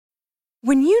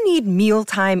When you need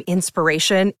mealtime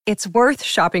inspiration, it's worth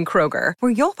shopping Kroger,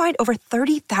 where you'll find over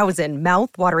 30,000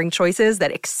 mouth-watering choices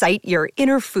that excite your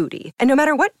inner foodie. And no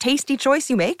matter what tasty choice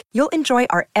you make, you'll enjoy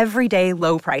our everyday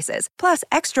low prices, plus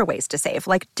extra ways to save,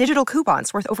 like digital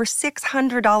coupons worth over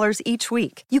 $600 each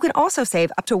week. You can also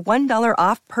save up to $1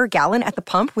 off per gallon at the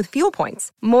pump with fuel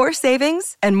points. More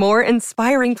savings and more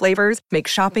inspiring flavors make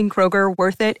shopping Kroger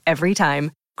worth it every time.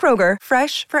 Kroger,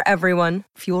 fresh for everyone.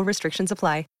 Fuel restrictions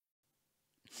apply.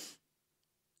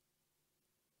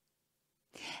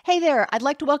 Hey there, I'd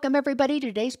like to welcome everybody to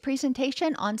today's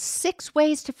presentation on 6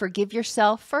 ways to forgive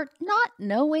yourself for not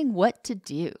knowing what to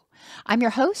do. I'm your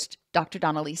host, Dr.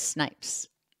 Dawn-Elise Snipes.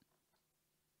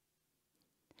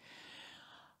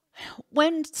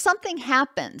 When something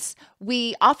happens,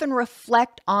 we often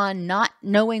reflect on not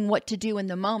knowing what to do in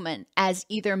the moment as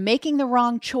either making the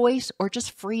wrong choice or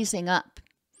just freezing up.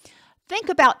 Think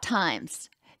about times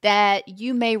that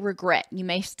you may regret, you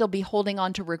may still be holding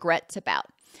on to regrets about.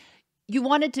 You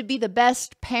wanted to be the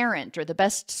best parent or the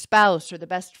best spouse or the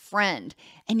best friend,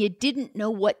 and you didn't know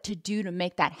what to do to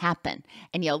make that happen.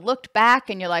 And you looked back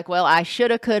and you're like, well, I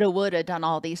shoulda, coulda, woulda done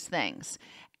all these things.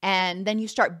 And then you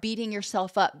start beating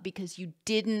yourself up because you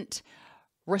didn't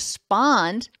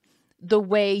respond the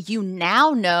way you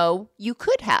now know you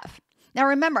could have. Now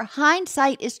remember,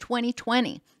 hindsight is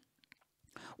 20/20.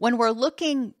 When we're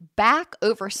looking back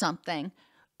over something,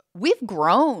 we've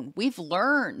grown, we've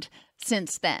learned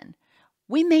since then.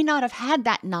 We may not have had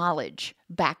that knowledge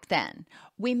back then.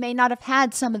 We may not have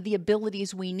had some of the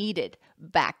abilities we needed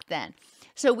back then.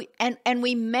 So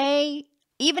we may,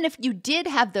 even if you did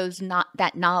have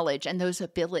that knowledge and those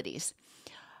abilities,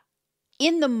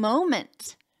 in the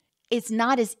moment, it's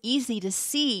not as easy to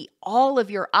see all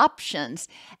of your options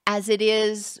as it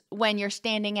is when you're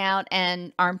standing out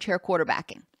and armchair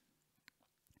quarterbacking.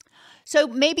 So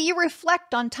maybe you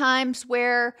reflect on times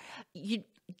where you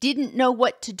didn't know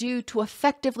what to do to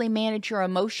effectively manage your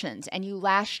emotions and you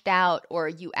lashed out or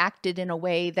you acted in a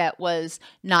way that was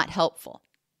not helpful.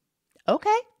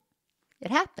 Okay, it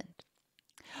happened.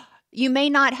 You may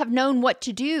not have known what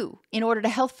to do in order to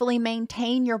healthfully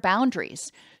maintain your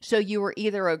boundaries. So you were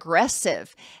either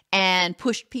aggressive and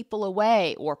pushed people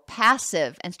away or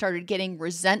passive and started getting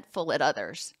resentful at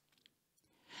others.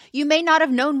 You may not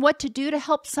have known what to do to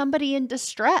help somebody in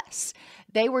distress.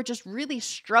 They were just really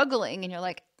struggling and you're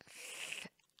like,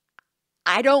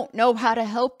 I don't know how to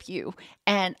help you.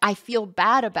 And I feel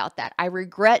bad about that. I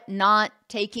regret not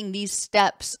taking these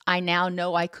steps I now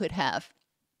know I could have.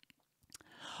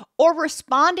 Or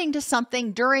responding to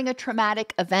something during a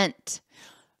traumatic event.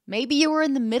 Maybe you were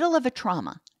in the middle of a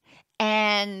trauma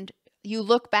and you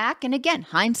look back, and again,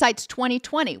 hindsight's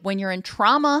 20/20. When you're in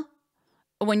trauma,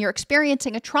 when you're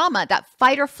experiencing a trauma, that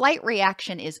fight or flight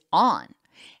reaction is on.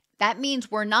 That means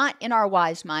we're not in our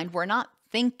wise mind. We're not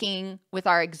thinking with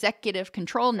our executive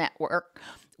control network.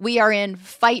 We are in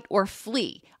fight or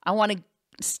flee. I want to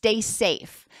stay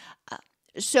safe.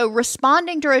 So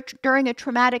responding during a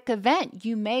traumatic event,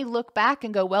 you may look back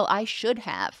and go, well, I should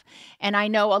have. And I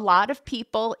know a lot of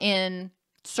people in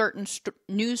certain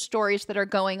news stories that are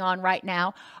going on right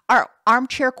now are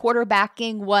armchair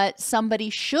quarterbacking what somebody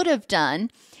should have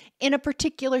done in a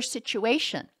particular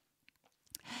situation.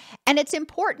 And it's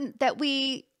important that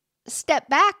we step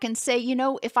back and say,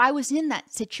 if I was in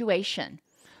that situation,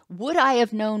 would I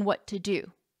have known what to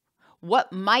do?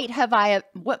 What might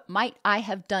I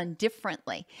have done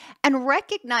differently? And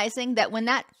recognizing that when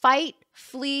that fight,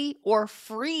 flee, or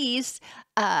freeze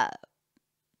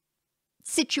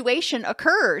situation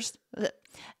occurs,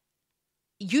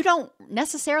 you don't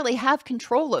necessarily have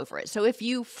control over it. So if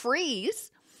you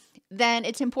freeze, then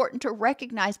it's important to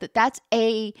recognize that that's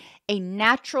a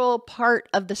natural part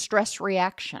of the stress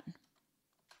reaction.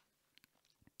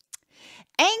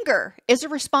 Anger is a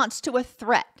response to a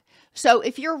threat. So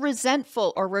if you're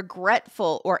resentful or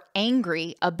regretful or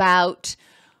angry about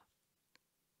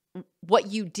what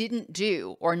you didn't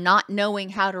do or not knowing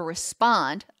how to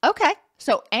respond, okay.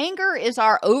 So anger is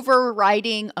our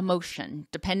overriding emotion,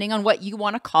 depending on what you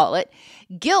want to call it.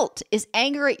 Guilt is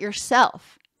anger at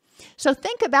yourself. So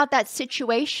think about that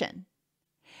situation.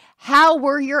 How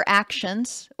were your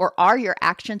actions or are your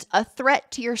actions a threat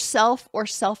to yourself or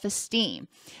self-esteem?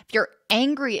 If you're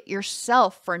angry at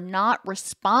yourself for not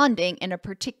responding in a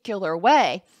particular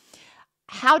way,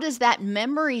 how does that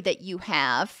memory that you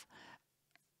have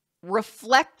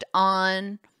reflect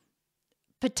on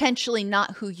potentially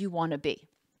not who you want to be?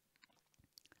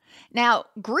 Now,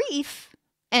 grief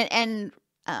and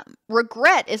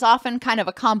regret is often kind of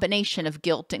a combination of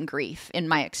guilt and grief in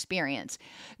my experience.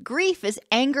 Grief is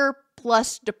anger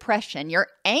plus depression. You're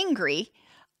angry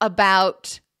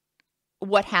about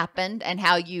what happened and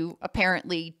how you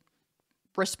apparently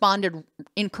responded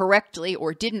incorrectly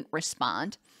or didn't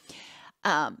respond.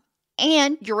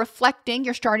 And you're reflecting,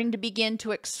 you're starting to begin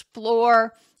to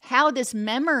explore how this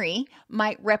memory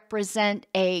might represent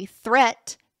a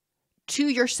threat to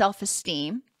your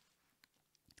self-esteem.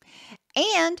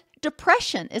 And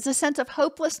depression is a sense of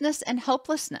hopelessness and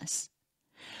helplessness.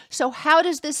 So how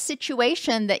does this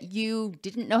situation that you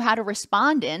didn't know how to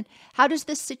respond in, how does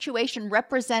this situation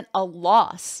represent a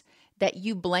loss that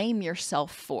you blame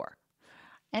yourself for?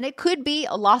 And it could be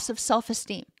a loss of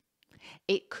self-esteem.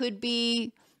 It could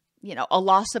be, a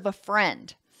loss of a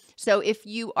friend. So if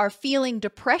you are feeling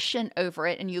depression over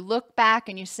it and you look back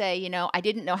and you say, I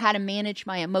didn't know how to manage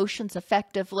my emotions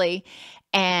effectively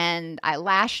and I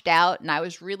lashed out and I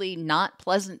was really not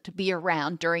pleasant to be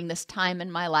around during this time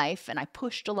in my life and I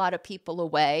pushed a lot of people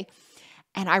away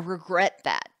and I regret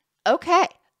that. Okay,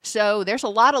 so there's a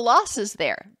lot of losses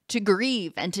there to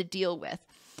grieve and to deal with.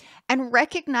 And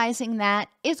recognizing that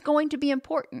is going to be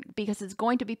important because it's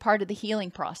going to be part of the healing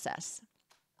process.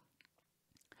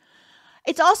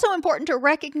 It's also important to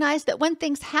recognize that when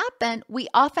things happen, we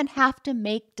often have to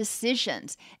make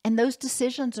decisions, and those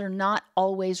decisions are not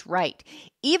always right.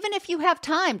 Even if you have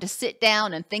time to sit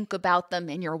down and think about them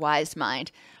in your wise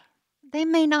mind, they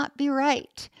may not be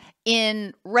right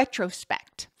in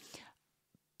retrospect.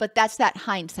 But that's that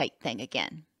hindsight thing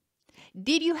again.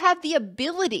 Did you have the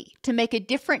ability to make a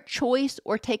different choice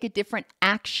or take a different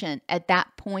action at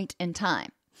that point in time?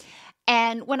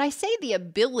 And when I say the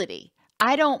ability,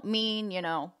 I don't mean,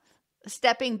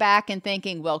 stepping back and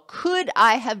thinking, well, could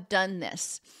I have done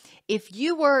this? If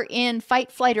you were in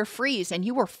fight, flight, or freeze and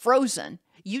you were frozen,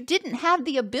 you didn't have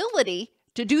the ability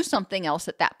to do something else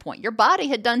at that point. Your body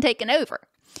had done taken over.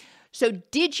 So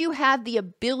did you have the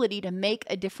ability to make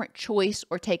a different choice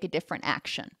or take a different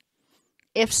action?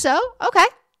 If so, okay.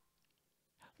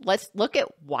 Let's look at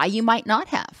why you might not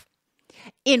have.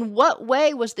 In what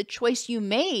way was the choice you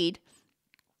made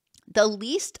the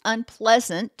least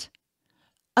unpleasant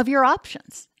of your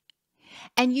options?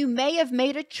 And you may have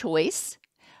made a choice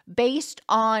based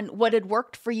on what had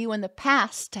worked for you in the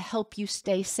past to help you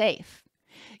stay safe.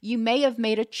 You may have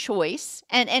made a choice,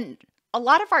 and a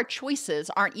lot of our choices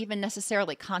aren't even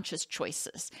necessarily conscious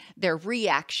choices. They're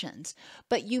reactions.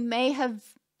 But you may have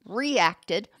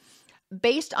reacted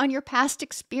based on your past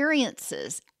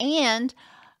experiences and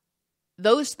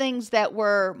those things that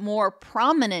were more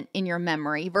prominent in your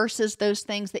memory versus those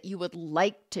things that you would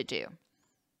like to do.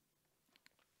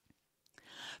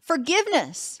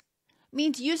 Forgiveness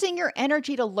means using your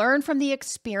energy to learn from the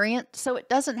experience so it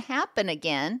doesn't happen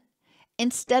again,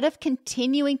 instead of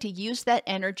continuing to use that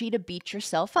energy to beat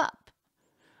yourself up.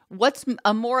 What's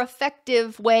a more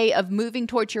effective way of moving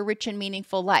towards your rich and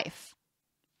meaningful life?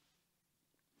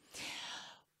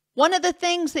 One of the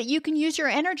things that you can use your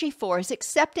energy for is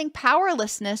accepting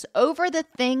powerlessness over the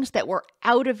things that were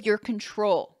out of your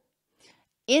control.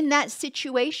 In that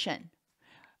situation,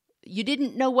 you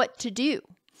didn't know what to do.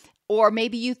 Or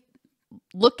maybe you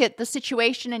look at the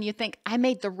situation and you think, I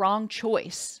made the wrong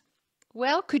choice.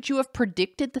 Well, could you have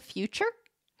predicted the future?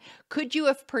 Could you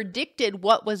have predicted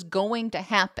what was going to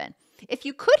happen? If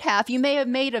you could have, you may have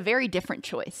made a very different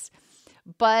choice.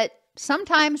 But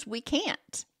sometimes we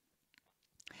can't.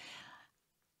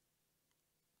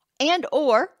 And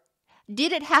or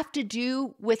did it have to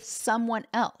do with someone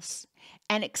else?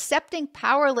 And accepting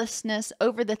powerlessness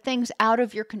over the things out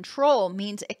of your control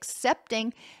means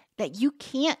accepting that you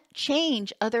can't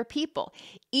change other people.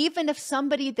 Even if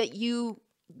somebody that you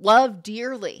love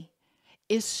dearly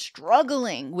is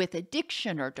struggling with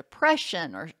addiction or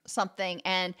depression or something,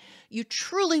 and you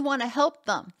truly want to help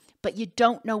them, but you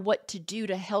don't know what to do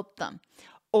to help them.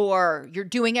 Or you're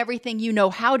doing everything you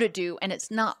know how to do and it's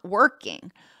not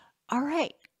working. All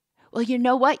right. Well, you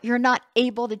know what? You're not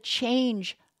able to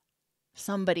change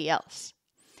somebody else.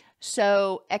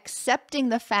 So accepting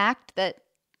the fact that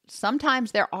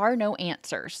sometimes there are no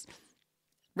answers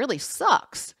really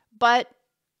sucks, but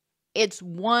it's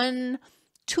one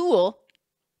tool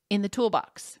in the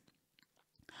toolbox.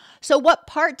 So what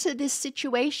parts of this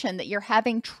situation that you're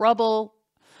having trouble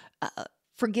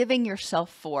forgiving yourself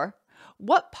for,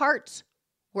 what parts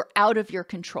were out of your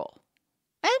control?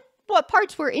 And what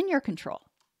parts were in your control?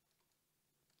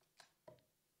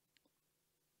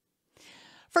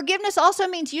 Forgiveness also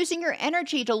means using your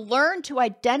energy to learn to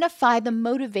identify the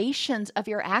motivations of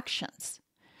your actions.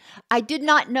 I did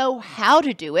not know how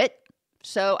to do it,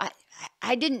 so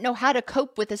I didn't know how to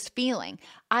cope with this feeling.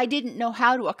 I didn't know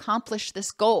how to accomplish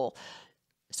this goal,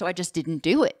 so I just didn't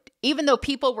do it. Even though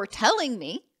people were telling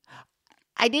me,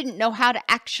 I didn't know how to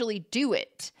actually do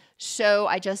it, so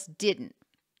I just didn't.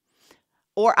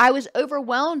 or I was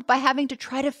overwhelmed by having to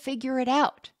try to figure it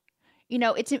out.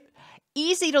 It's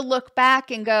easy to look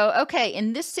back and go, okay,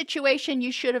 in this situation,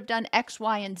 you should have done X,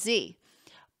 Y, and Z.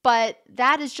 But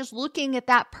that is just looking at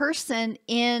that person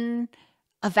in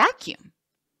a vacuum.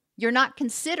 You're not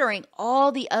considering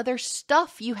all the other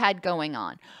stuff you had going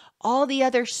on, all the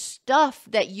other stuff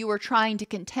that you were trying to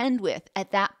contend with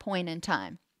at that point in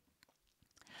time.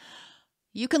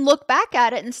 You can look back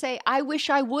at it and say, I wish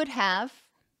I would have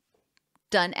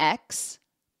done X,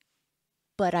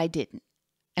 but I didn't.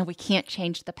 And we can't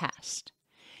change the past.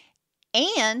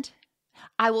 And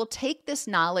I will take this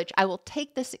knowledge, I will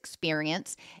take this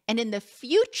experience, and in the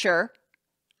future,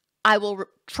 I will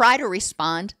try to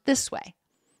respond this way.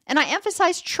 And I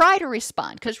emphasize try to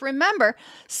respond, because remember,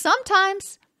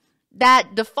 sometimes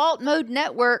that default mode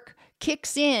network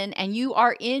kicks in and you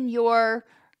are in your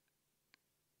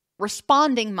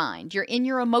responding mind, you're in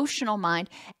your emotional mind,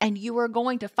 and you are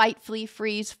going to fight, flee,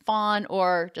 freeze, fawn,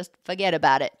 or just forget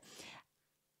about it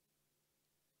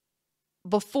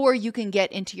before you can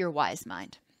get into your wise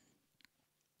mind.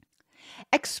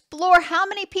 Explore how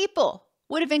many people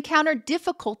would have encountered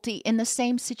difficulty in the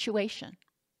same situation.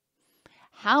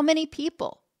 How many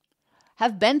people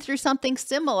have been through something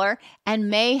similar and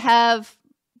may have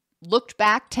looked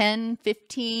back 10,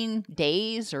 15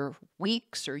 days or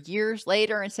weeks or years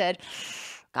later and said,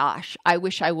 gosh, I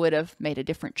wish I would have made a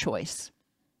different choice.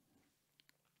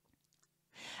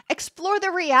 Explore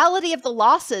the reality of the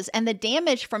losses and the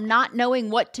damage from not knowing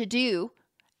what to do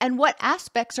and what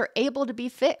aspects are able to be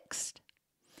fixed.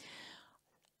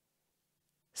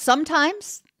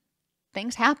 Sometimes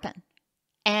things happen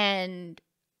and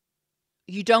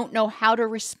you don't know how to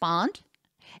respond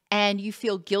and you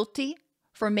feel guilty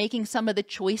for making some of the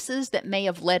choices that may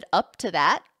have led up to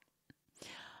that.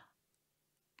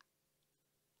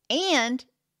 And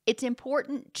it's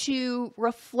important to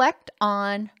reflect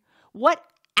on what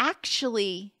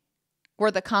actually were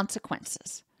the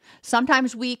consequences.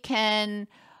 Sometimes we can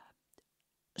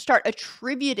start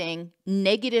attributing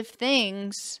negative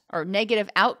things or negative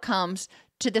outcomes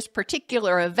to this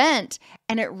particular event,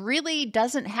 and it really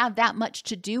doesn't have that much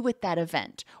to do with that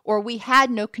event, or we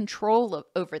had no control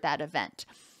over that event.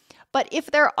 But if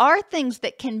there are things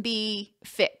that can be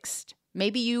fixed,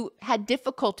 maybe you had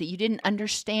difficulty, you didn't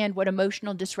understand what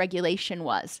emotional dysregulation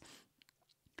was,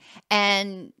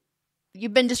 and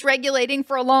you've been dysregulating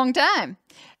for a long time.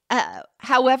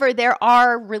 However, there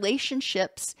are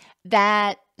relationships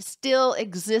that still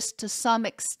exist to some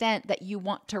extent that you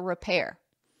want to repair.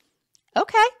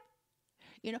 Okay.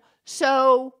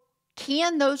 So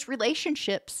can those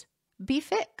relationships be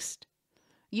fixed?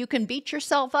 You can beat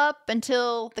yourself up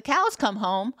until the cows come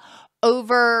home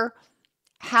over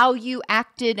how you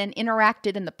acted and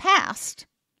interacted in the past,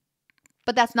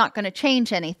 but that's not going to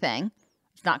change anything.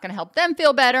 It's not going to help them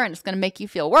feel better, and it's going to make you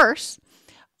feel worse.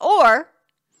 Or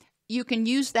you can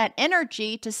use that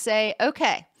energy to say,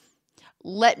 okay,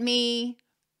 let me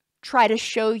try to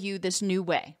show you this new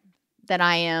way that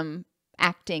I am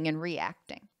acting and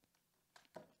reacting.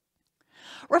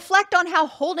 Reflect on how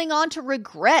holding on to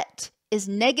regret is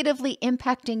negatively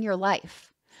impacting your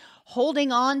life.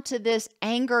 Holding on to this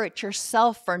anger at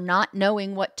yourself for not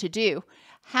knowing what to do.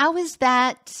 How is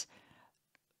that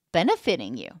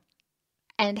benefiting you?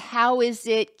 And how is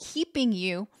it keeping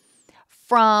you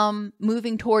from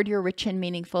moving toward your rich and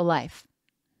meaningful life?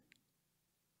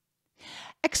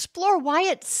 Explore why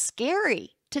it's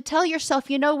scary to tell yourself,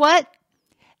 you know what?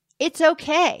 It's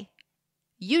okay.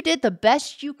 You did the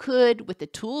best you could with the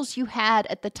tools you had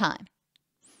at the time.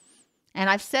 And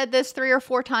I've said this 3 or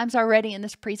 4 times already in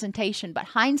this presentation, but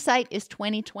hindsight is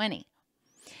 20/20.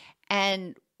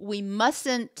 And we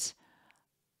mustn't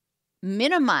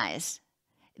minimize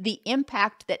the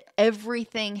impact that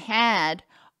everything had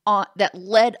that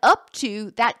led up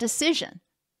to that decision.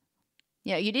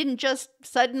 You didn't just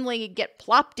suddenly get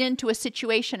plopped into a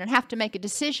situation and have to make a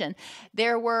decision.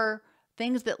 There were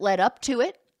things that led up to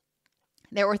it.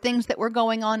 There were things that were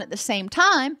going on at the same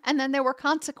time, and then there were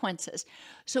consequences.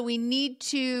 So we need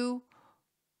to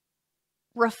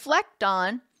reflect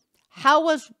on, how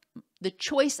was the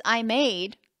choice I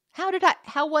made?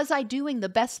 How was I doing the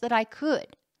best that I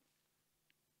could?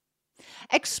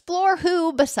 Explore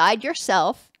who, beside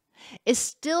yourself, is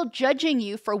still judging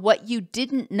you for what you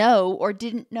didn't know or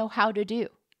didn't know how to do.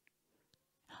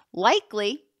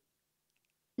 Likely,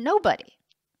 nobody,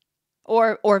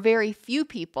 or very few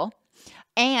people.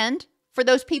 And for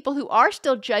those people who are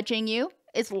still judging you,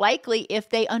 it's likely if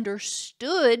they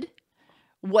understood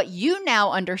what you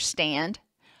now understand,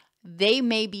 they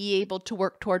may be able to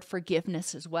work toward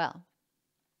forgiveness as well.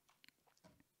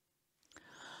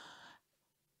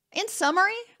 In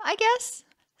summary, I guess,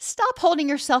 stop holding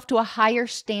yourself to a higher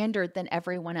standard than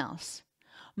everyone else.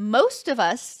 Most of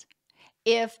us,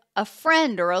 if a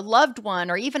friend or a loved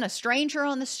one or even a stranger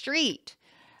on the street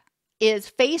is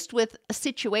faced with a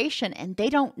situation and they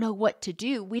don't know what to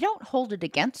do, we don't hold it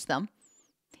against them.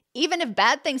 Even if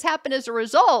bad things happen as a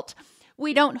result,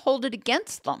 we don't hold it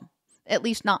against them, at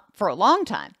least not for a long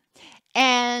time.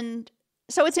 And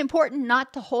so it's important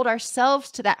not to hold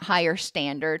ourselves to that higher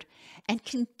standard and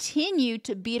continue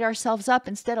to beat ourselves up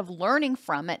instead of learning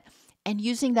from it and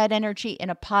using that energy in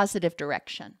a positive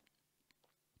direction.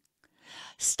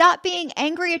 Stop being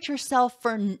angry at yourself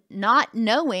for not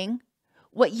knowing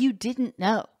what you didn't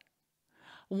know.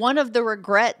 One of the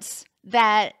regrets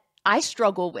that I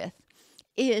struggle with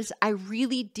is I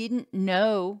really didn't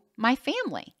know my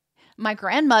family. My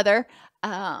grandmother,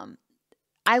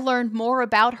 I learned more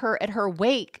about her at her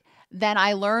wake than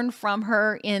I learned from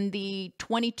her in the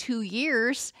 22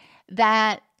 years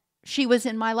that she was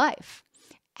in my life.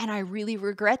 And I really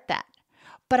regret that.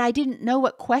 But I didn't know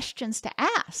what questions to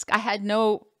ask. I had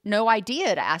no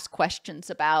idea to ask questions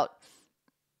about,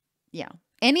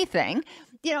 anything,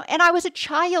 and I was a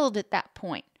child at that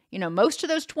point. Most of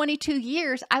those 22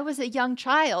 years, I was a young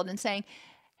child and saying,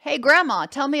 hey, Grandma,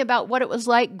 tell me about what it was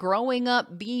like growing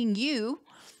up being you,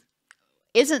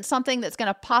 isn't something that's going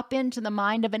to pop into the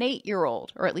mind of an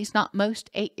 8-year-old, or at least not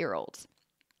most 8-year-olds.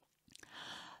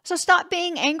 So stop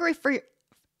being angry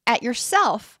at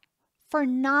yourself for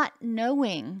not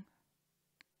knowing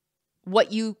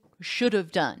what you should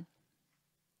have done.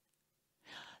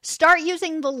 Start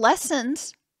using the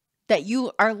lessons that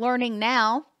you are learning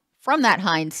now from that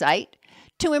hindsight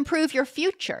to improve your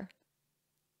future.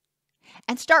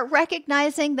 And start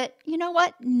recognizing that,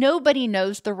 nobody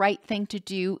knows the right thing to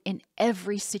do in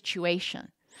every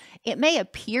situation. It may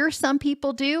appear some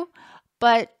people do,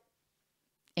 but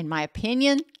in my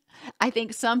opinion, I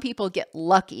think some people get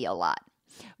lucky a lot.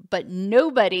 But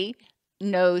nobody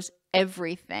knows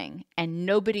everything, and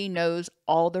nobody knows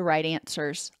all the right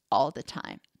answers all the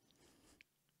time.